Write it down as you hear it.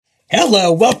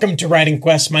Hello, welcome to Writing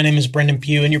Quest. My name is Brendan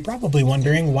Pugh, and you're probably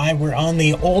wondering why we're on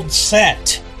the old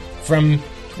set from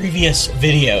previous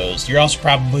videos. You're also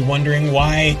probably wondering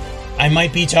why I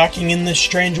might be talking in this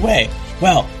strange way.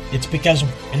 Well, it's because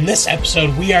in this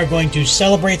episode we are going to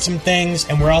celebrate some things,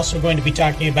 and we're also going to be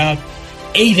talking about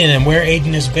Aiden and where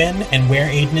Aiden has been and where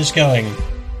Aiden is going.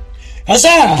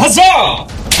 Huzzah! Huzzah!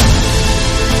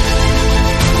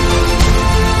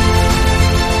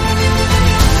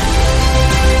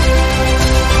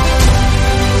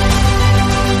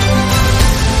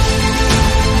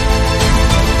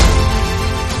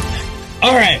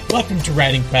 Alright, welcome to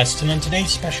Writing Quest, and on today's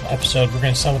special episode, we're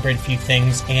going to celebrate a few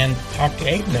things and talk to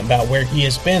Aiden about where he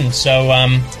has been. So,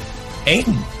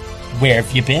 Aiden, where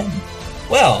have you been?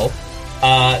 Well,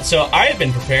 so I have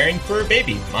been preparing for a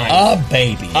baby. A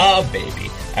baby.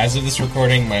 As of this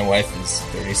recording, my wife is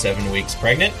 37 weeks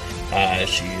pregnant.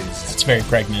 That's very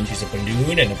pregnant. She's a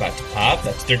balloon and about to pop.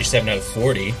 That's 37 out of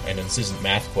 40. I know this isn't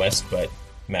Math Quest, but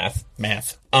math.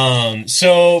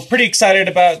 So pretty excited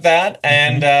about that.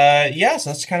 And, so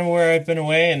that's kind of where I've been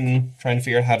away and trying to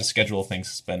figure out how to schedule things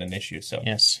has been an issue. So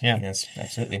Yes,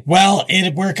 absolutely. Well,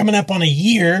 we're coming up on a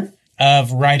year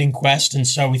of Writing Quest, and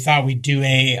so we thought we'd do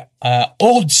a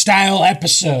old style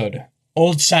episode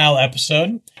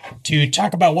to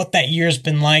talk about what that year's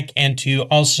been like and to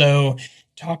also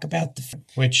talk about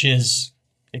which is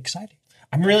exciting.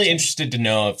 I'm really interested to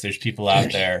know if there's people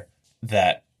out there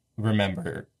that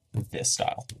remember this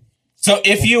style. So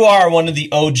if you are one of the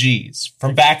OGs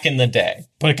from back in the day,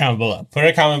 put a comment below.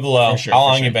 How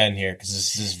long you been here? Because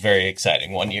this is very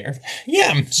exciting. 1 year.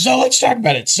 Yeah. So let's talk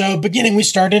about it. So beginning, we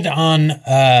started on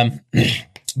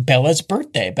Bella's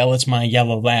birthday. Bella's my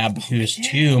yellow lab, who's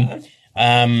 2.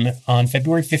 On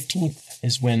February 15th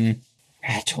is when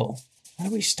rattle. How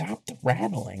do we stop the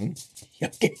rattling?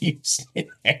 Okay, you sit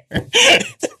there.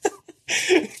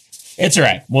 It's all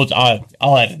right.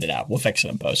 I'll edit it out. We'll fix it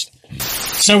in post.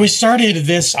 So we started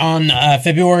this on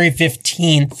February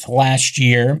 15th last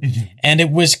year, and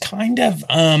it was kind of,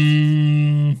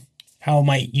 how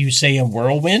might you say, a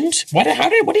whirlwind? What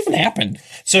even happened?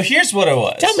 So here's what it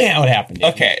was. Tell me how it happened.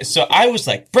 Okay, so I was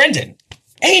like, Brendan,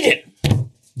 Aiden,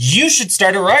 you should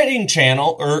start a writing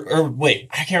channel, or wait,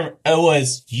 I can't remember. It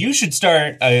was, you should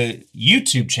start a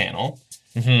YouTube channel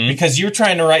because you're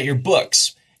trying to write your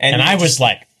books. And I was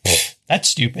like, that's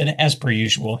stupid, as per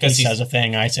usual. He says a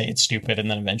thing, I say it's stupid,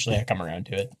 and then eventually I come around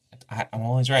to it. I'm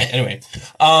always right. Anyway,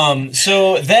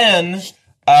 so then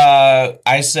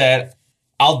I said,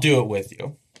 I'll do it with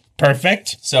you.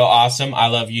 Perfect. So awesome. I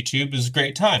love YouTube. It was a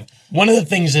great time. One of the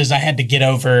things is I had to get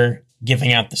over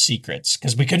giving out the secrets,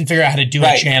 because we couldn't figure out how to do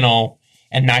a channel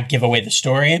and not give away the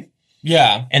story.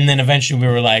 Yeah. And then eventually we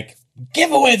were like,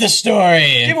 give away the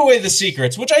story. Give away the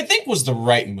secrets, which I think was the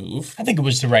right move. I think it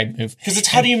was the right move. Because it's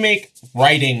how do you make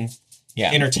writing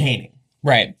entertaining?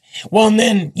 Right. Well, and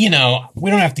then, we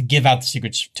don't have to give out the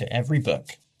secrets to every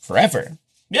book forever.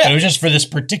 Yeah. But it was just for this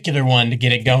particular one to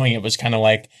get it going. It was kind of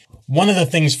like one of the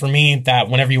things for me that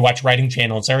whenever you watch writing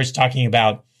channels, they're always talking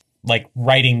about like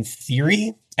writing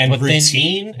theory and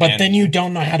routine. Then you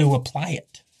don't know how to apply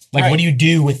it. Like, what do you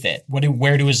do with it?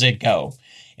 Where does it go?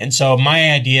 And so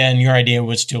my idea and your idea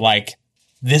was to like,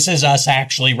 this is us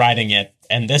actually writing it,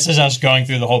 and this is us going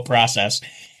through the whole process.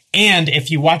 And if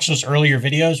you watch those earlier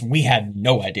videos, we had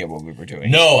no idea what we were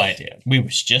doing. No idea. We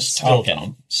was just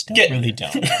talking. Still really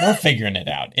dumb. We're figuring it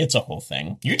out. It's a whole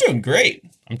thing. You're doing great.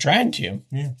 I'm trying to.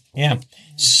 Yeah.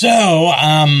 So,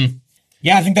 I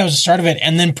think that was the start of it.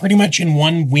 And then pretty much in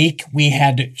 1 week, we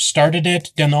had started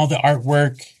it, done all the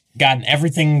artwork, gotten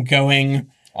everything going.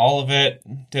 All of it.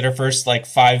 Did our first 5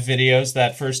 videos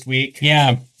that first week.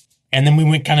 Yeah. And then we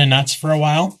went kind of nuts for a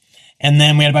while. And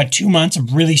then we had about 2 months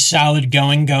of really solid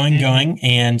going,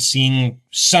 and seeing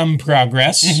some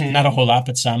progress. Not a whole lot,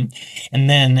 but some. And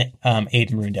then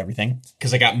Aiden ruined everything.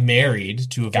 Because I got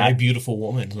married to a very beautiful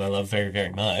woman who I love very,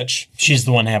 very much. She's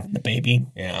the one having the baby.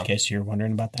 Yeah. In case you're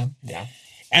wondering about that. Yeah.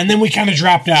 And then we kind of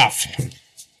dropped off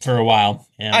for a while.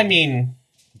 Yeah. I mean,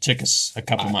 took us a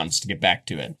couple months to get back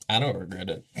to it. I don't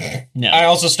regret it. No. I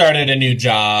also started a new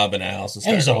job, and I also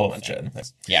started a whole bunch thing.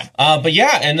 of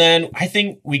Yeah. And then I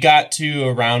think we got to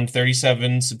around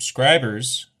 37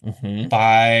 subscribers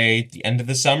by the end of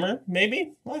the summer,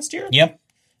 maybe last year. Yep.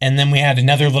 And then we had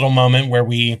another little moment where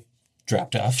we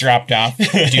dropped off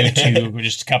due to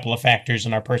just a couple of factors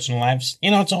in our personal lives.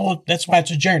 That's why it's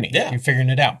a journey. Yeah. You're figuring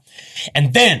it out.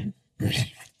 And then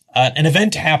an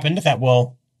event happened that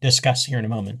we'll discuss here in a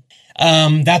moment.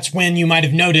 That's when you might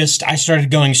have noticed I started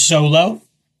going solo,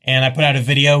 and I put out a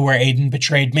video where Aiden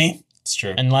betrayed me. It's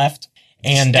true. And left.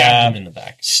 And stabbed him in the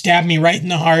back. Stabbed me right in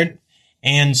the heart.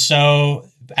 And so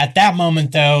at that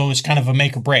moment, though, it was kind of a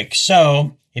make or break.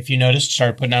 So, if you noticed,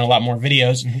 started putting out a lot more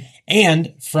videos.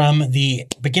 And from the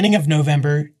beginning of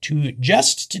November to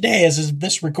just today, as of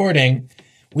this recording,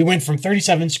 we went from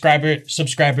 37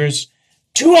 subscribers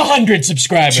to 100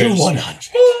 subscribers. To 100.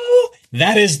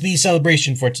 That is the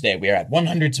celebration for today. We are at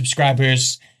 100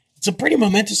 subscribers. It's a pretty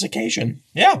momentous occasion.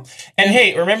 Yeah. And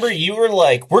hey, remember you were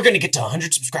like, we're going to get to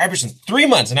 100 subscribers in 3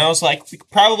 months. And I was like, we could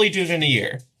probably do it in a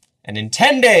year. And in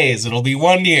 10 days, it'll be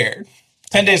 1 year.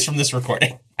 10 days from this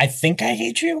recording. I think I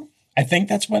hate you. I think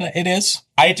that's what it is.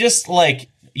 I just like,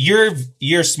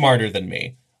 you're smarter than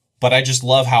me, but I just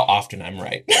love how often I'm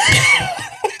right.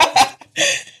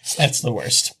 That's the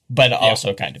worst, but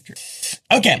also kind of true.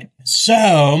 Okay.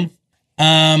 So,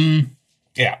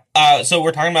 yeah. So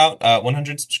we're talking about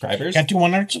 100 subscribers. Got to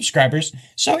 100 subscribers.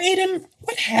 So, Aiden,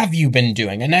 what have you been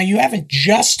doing? And now you haven't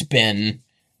just been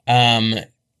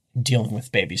dealing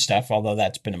with baby stuff, although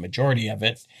that's been a majority of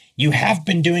it. You have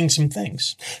been doing some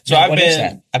things. So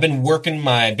I've been working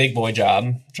my big boy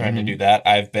job, trying to do that.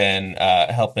 I've been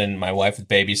helping my wife with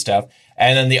baby stuff.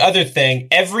 And then the other thing,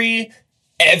 every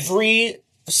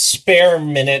spare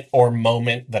minute or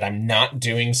moment that I'm not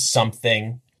doing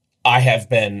something, I have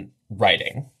been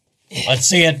writing. Let's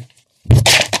see it.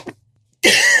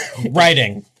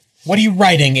 Writing. What are you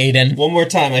writing, Aiden? One more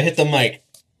time. I hit the mic.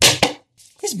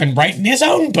 He's been writing his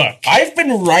own book. I've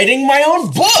been writing my own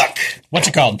book. What's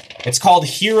it called? It's called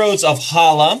Heroes of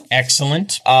Hala.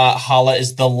 Excellent. Hala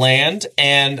is the land.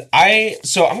 And I'm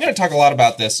going to talk a lot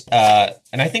about this.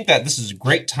 And I think that this is a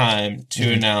great time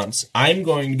to announce I'm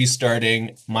going to be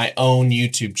starting my own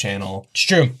YouTube channel. It's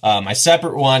true. My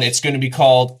separate one. It's going to be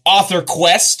called Author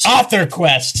Quest. Author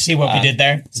Quest. See what we did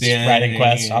there? Yeah, Writing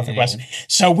Quest, Author Quest.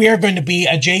 So we are going to be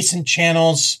adjacent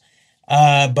channels,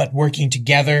 but working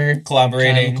together.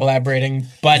 Collaborating,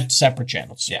 but separate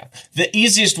channels. Yeah. The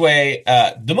easiest way,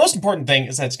 the most important thing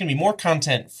is that it's going to be more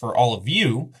content for all of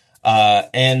you.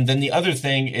 And then the other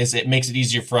thing is it makes it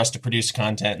easier for us to produce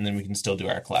content, and then we can still do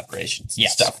our collaborations and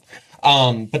stuff.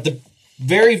 But the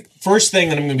very first thing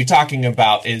that I'm going to be talking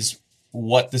about is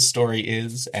what the story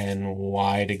is and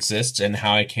why it exists and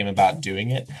how I came about doing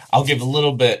it. I'll give a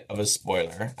little bit of a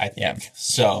spoiler, I think. Yeah.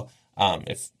 So,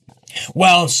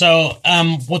 we'll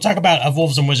talk about Of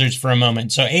Wolves and Wizards for a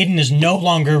moment. So Aiden is no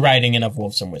longer writing in Of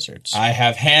Wolves and Wizards. I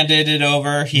have handed it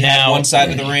over. He had one side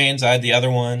of the reins. I had the other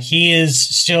one. He is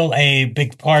still a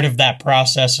big part of that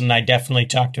process, and I definitely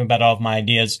talked to him about all of my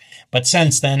ideas. But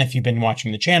since then, if you've been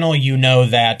watching the channel, you know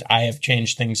that I have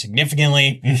changed things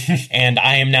significantly, and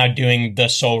I am now doing the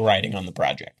sole writing on the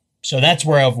project. So that's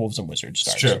where Of Wolves and Wizards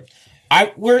starts. It's true.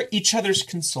 We're each other's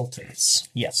consultants.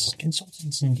 Yes,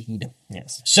 consultants indeed.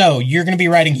 Yes. So you're going to be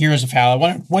writing Heroes of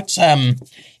Hala. What's if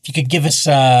you could give us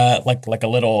like a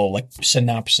little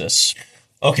synopsis?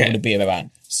 Okay. What would it be about?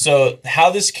 So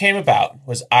how this came about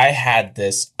was I had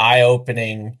this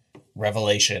eye-opening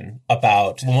revelation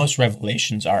about. Well, most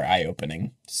revelations are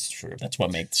eye-opening. It's true. That's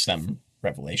what makes them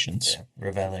revelations. Yeah,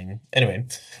 reveling. Anyway,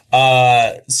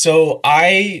 so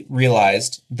I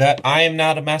realized that I am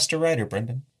not a master writer,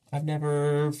 Brendan. I've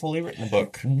never fully written a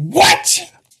book. What?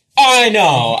 I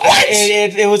know. What?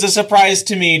 It was a surprise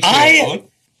to me, too.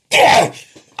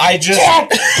 I just...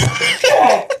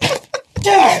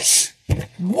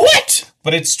 What?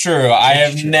 But it's true. I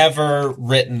have never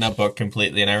written a book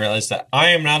completely, and I realized that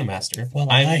I am not a master.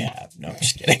 Well, I have. No, I'm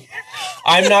just kidding.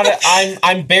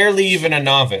 I'm barely even a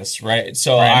novice, right?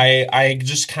 So Right. I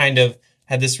just kind of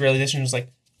had this realization. It was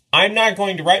like, I'm not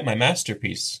going to write my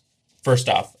masterpiece first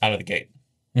off out of the gate.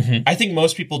 Mm-hmm. I think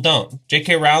most people don't.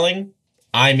 J.K. Rowling,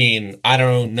 I mean, I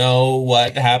don't know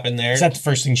what happened there. Is that the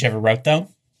first thing she ever wrote, though?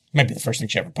 Might be the first thing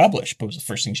she ever published, but it was the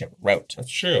first thing she ever wrote. That's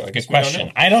true. I guess Good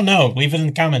question. I don't know. Leave it in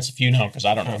the comments if you know, because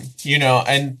I don't know. You know,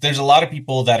 and there's a lot of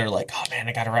people that are like, oh man,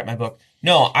 I got to write my book.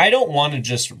 No, I don't want to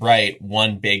just write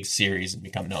one big series and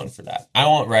become known for that. I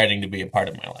want writing to be a part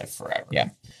of my life forever. Yeah.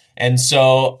 And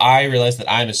so I realized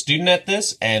that I'm a student at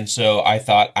this. And so I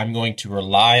thought I'm going to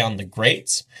rely on the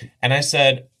greats. And I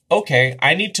said, okay,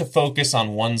 I need to focus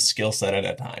on one skill set at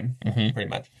a time, pretty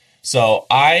much. So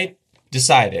I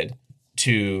decided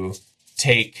to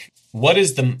take what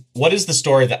is the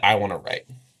story that I want to write.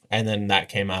 And then that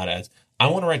came out as, I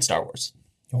want to write Star Wars.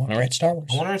 You want to write Star Wars?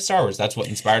 I want to write Star Wars. That's what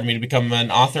inspired me to become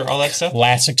an author, all that stuff.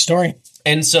 Classic story.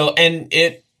 And so,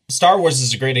 Star Wars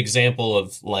is a great example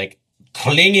of like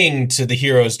clinging to the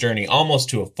hero's journey almost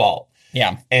to a fault.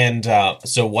 Yeah. And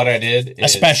so what I did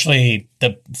is... Especially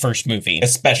the first movie.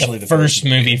 Especially the first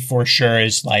movie for sure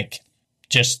is like,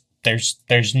 just,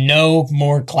 there's no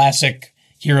more classic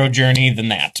hero journey than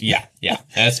that. Yeah.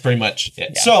 That's pretty much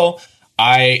it. Yeah. So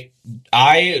I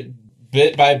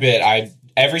bit by bit,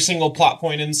 every single plot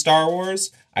point in Star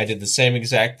Wars. I did the same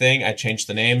exact thing. I changed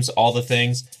the names, all the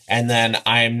things. And then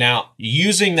I am now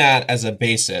using that as a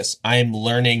basis. I am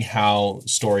learning how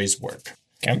stories work.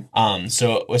 Okay.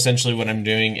 So essentially what I'm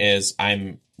doing is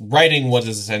I'm writing what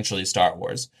is essentially Star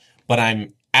Wars, but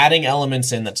I'm adding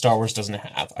elements in that Star Wars doesn't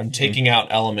have. I'm taking out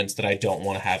elements that I don't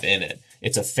want to have in it.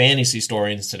 It's a fantasy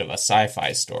story instead of a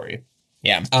sci-fi story.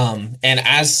 Yeah. And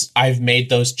as I've made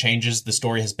those changes, the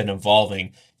story has been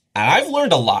evolving. And I've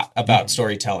learned a lot about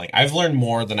storytelling. I've learned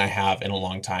more than I have in a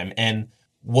long time. And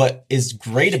what is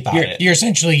great about it... You're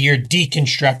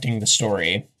deconstructing the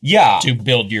story. Yeah. To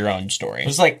build your own story. It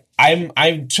was like,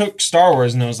 I took Star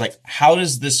Wars and I was like, how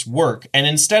does this work? And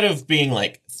instead of being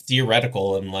like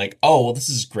theoretical and like, oh, well, this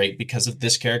is great because of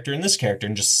this character and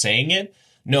just saying it.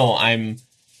 No, I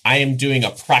am doing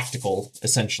a practical,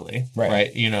 essentially.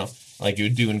 Right? You know, like you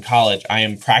would do in college. I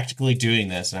am practically doing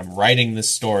this and I'm writing this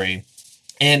story.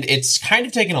 And it's kind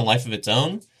of taken a life of its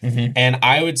own. Mm-hmm. And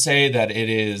I would say that it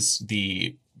is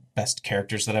the best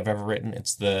characters that I've ever written.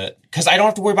 Because I don't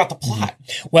have to worry about the plot.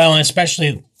 Mm-hmm. Well, and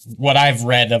especially what I've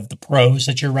read of the prose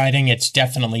that you're writing, it's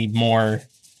definitely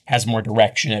has more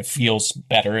direction. It feels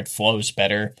better. It flows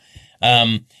better.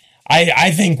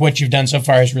 I think what you've done so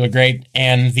far is really great.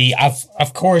 And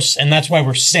of course, and that's why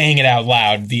we're saying it out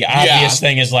loud. The obvious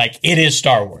thing is like, it is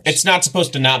Star Wars. It's not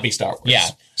supposed to not be Star Wars. Yeah.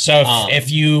 So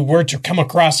if you were to come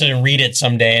across it and read it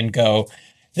someday and go,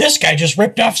 this guy just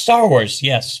ripped off Star Wars.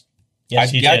 Yes.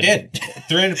 Yes, I did.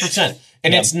 300%.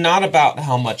 And it's not about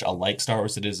how much I like Star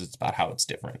Wars it is. It's about how it's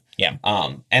different. Yeah.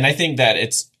 And I think that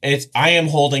I am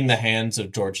holding the hands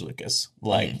of George Lucas.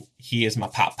 Like, he is my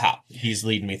pop. He's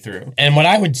leading me through. And what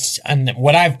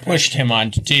I've pushed him on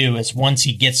to do is once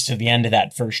he gets to the end of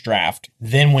that first draft,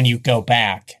 then when you go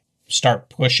back, start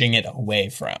pushing it away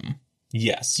from.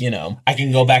 Yes. You know, I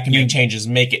can go back and make changes,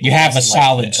 make it. You have a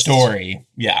solid story.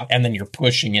 Yeah. And then you're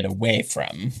pushing it away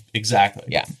from. Exactly.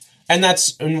 Yeah. And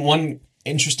that's one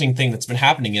interesting thing that's been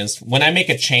happening is when I make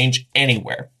a change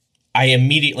anywhere, I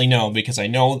immediately know because I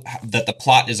know that the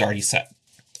plot is already set.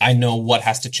 I know what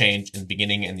has to change in the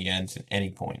beginning and the end at any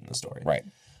point in the story. Right.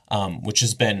 Which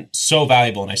has been so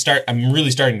valuable. And I'm really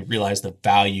starting to realize the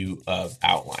value of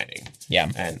outlining.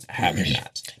 Yeah. And having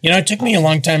that. You know, it took me a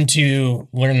long time to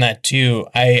learn that too.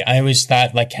 I always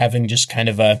thought like having just kind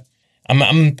of I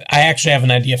actually have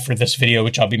an idea for this video,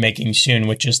 which I'll be making soon,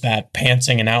 which is that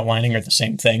pantsing and outlining are the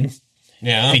same thing.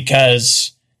 Yeah.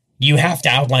 Because you have to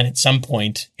outline at some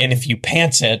point, and if you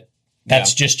pants it,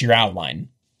 that's just your outline.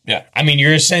 Yeah. I mean,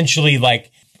 you're essentially like,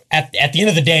 at the end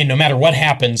of the day, no matter what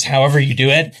happens, however you do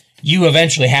it, you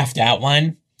eventually have to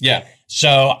outline. Yeah.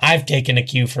 So I've taken a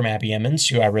cue from Abby Emmons,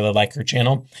 who I really like her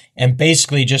channel, and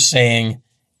basically just saying,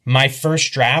 my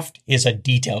first draft is a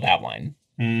detailed outline.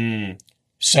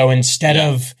 So instead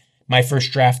of my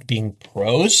first draft being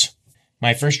prose,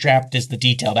 my first draft is the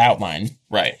detailed outline.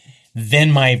 Right.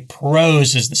 Then my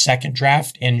prose is the second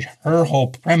draft, and her whole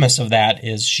premise of that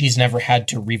is she's never had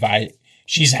to revise.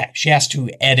 She has to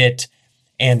edit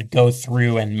and go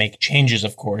through and make changes,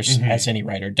 of course, as any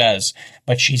writer does.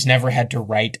 But she's never had to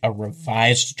write a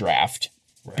revised draft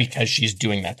because she's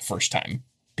doing that the first time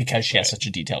because she has such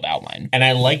a detailed outline. And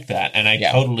I like that, and I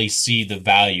totally see the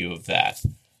value of that.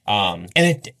 And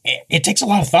it takes a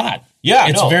lot of thought. Yeah,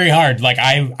 it's very hard. Like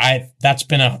that's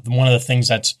been one of the things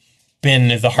that's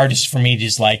been the hardest for me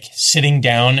is like sitting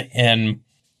down and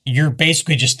you're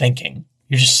basically just thinking.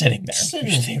 You're just sitting there.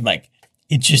 You're just thinking, like,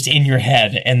 it's just in your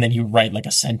head, and then you write like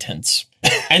a sentence.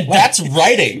 And that's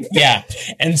writing. Yeah.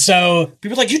 And so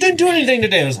people are like, you didn't do anything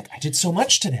today. I was like, I did so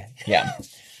much today. Yeah.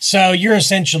 So you're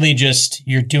essentially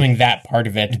you're doing that part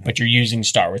of it, but you're using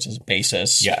Star Wars as a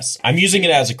basis. Yes. I'm using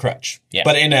it as a crutch,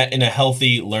 but in a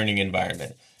healthy learning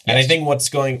environment. And I think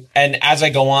and as I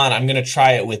go on, I'm going to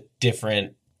try it with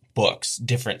different books,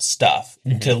 different stuff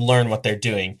to learn what they're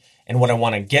doing. And what I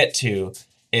want to get to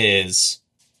is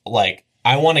like,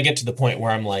 I want to get to the point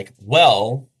where I'm like,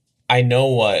 well, I know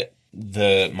what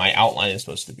my outline is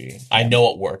supposed to be. I know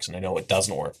what works and I know what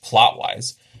doesn't work plot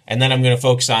wise. And then I'm going to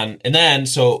focus on,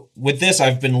 so with this,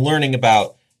 I've been learning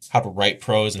about how to write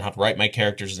prose and how to write my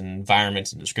characters and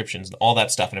environments and descriptions and all that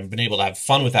stuff. And I've been able to have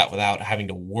fun with that without having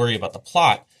to worry about the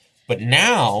plot. But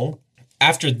now,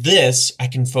 after this, I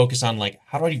can focus on like,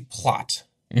 how do I do plot?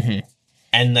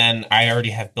 And then I already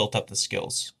have built up the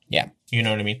skills. Yeah. You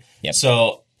know what I mean? Yeah.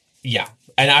 So, yeah.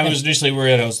 And I was initially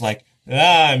worried. I was like,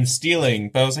 I'm stealing.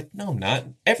 But I was like, no, I'm not.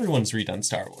 Everyone's redone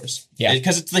Star Wars. Yeah.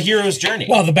 Because it's the hero's journey.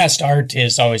 Well, the best art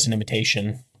is always an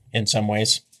imitation in some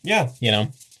ways. Yeah. You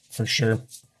know, for sure.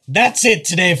 That's it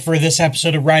today for this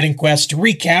episode of Writing Quest. To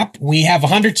recap, we have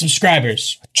 100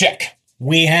 subscribers. Check.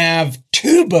 We have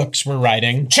 2 books we're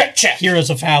writing. Check.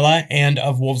 Heroes of Hala and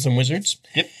of Wolves and Wizards.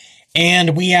 Yep.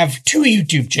 And we have 2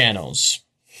 YouTube channels.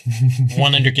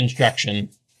 One under construction.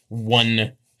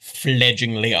 One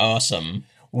fledgingly awesome.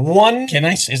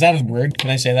 Is that a word?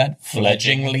 Can I say that?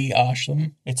 Fledgingly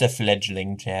awesome. It's a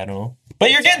fledgling channel.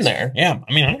 But you're getting there. Yeah,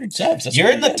 100 subs.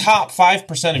 You're in the top 5%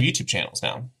 of YouTube channels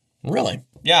now. Really?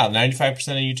 Yeah, 95%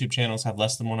 of YouTube channels have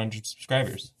less than 100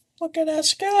 subscribers. Look at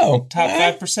us go. Top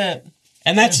 5%.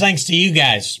 And that's thanks to you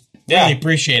guys. Yeah. Really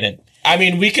appreciate it. I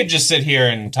mean, we could just sit here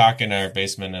and talk in our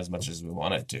basement as much as we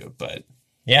wanted to, but...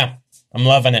 Yeah, I'm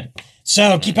loving it.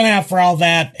 So keep an eye out for all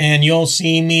that, and you'll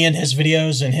see me in his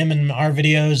videos and him in our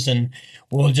videos, and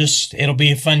it'll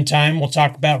be a fun time. We'll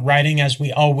talk about writing as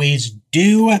we always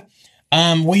do.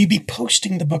 Will you be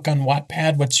posting the book on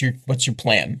Wattpad? What's your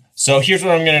plan? So here's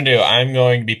what I'm going to do. I'm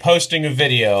going to be posting a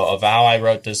video of how I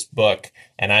wrote this book,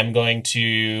 and I'm going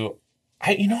to...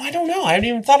 I don't know. I haven't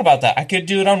even thought about that. I could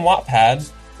do it on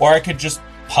Wattpad, or I could just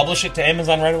publish it to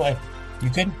Amazon right away. You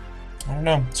could. I don't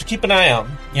know. So keep an eye out.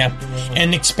 Yeah.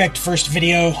 And expect first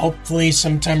video hopefully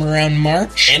sometime around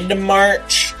March. End of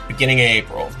March, beginning of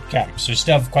April. Okay. So we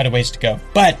still have quite a ways to go.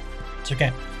 But it's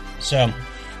okay. So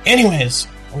anyways,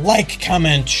 like,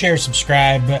 comment, share,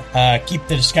 subscribe. Keep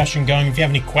the discussion going. If you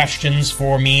have any questions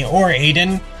for me or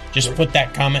Aiden, just put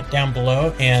that comment down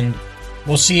below, and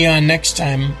we'll see you next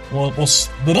time.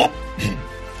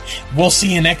 We'll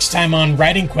see you next time on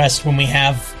Writing Quest when we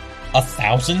have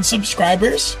 1,000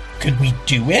 subscribers. Could we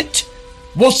do it?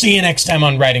 We'll see you next time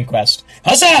on Writing Quest.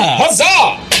 Huzzah!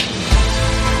 Huzzah!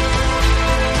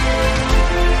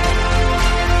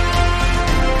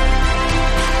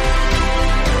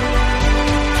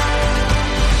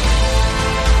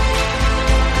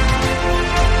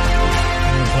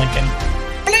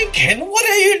 Blinken, what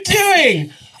are you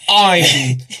doing?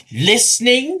 I'm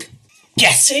listening,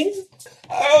 guessing.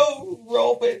 Oh,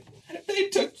 Robin, they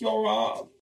took your arm.